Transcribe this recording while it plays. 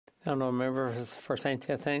I don't know, remember for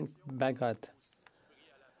Saint-Hyacinthe, Bagot.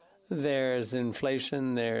 There's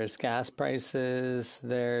inflation, there's gas prices,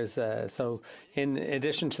 there's so in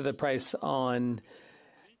addition to the price on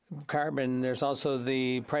carbon, there's also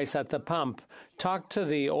the price at the pump. Talk to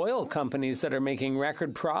the oil companies that are making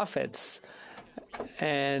record profits,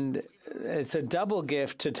 and it's a double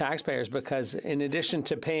gift to taxpayers because in addition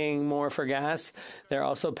to paying more for gas, they're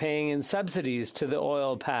also paying in subsidies to the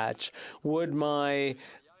oil patch. Would my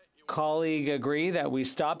colleague agree that we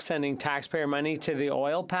stop sending taxpayer money to the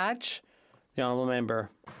oil patch? The honourable member.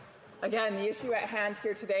 Again, the issue at hand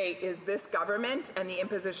here today is this government and the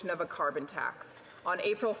imposition of a carbon tax. On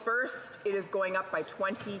April 1st, it is going up by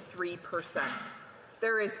 23%.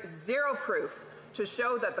 There is zero proof to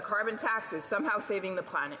show that the carbon tax is somehow saving the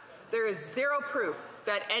planet. There is zero proof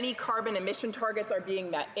that any carbon emission targets are being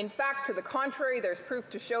met. In fact, to the contrary, there's proof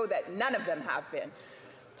to show that none of them have been.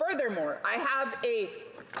 Furthermore, I have a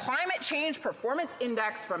climate change performance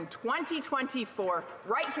index from 2024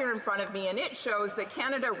 right here in front of me, and it shows that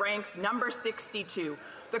Canada ranks number 62.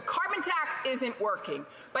 The carbon tax isn't working,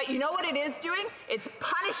 but you know what it is doing? It's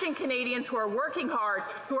punishing Canadians who are working hard,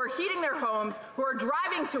 who are heating their homes, who are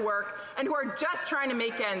driving to work, and who are just trying to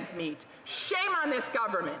make ends meet. Shame on this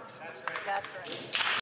government. That's right.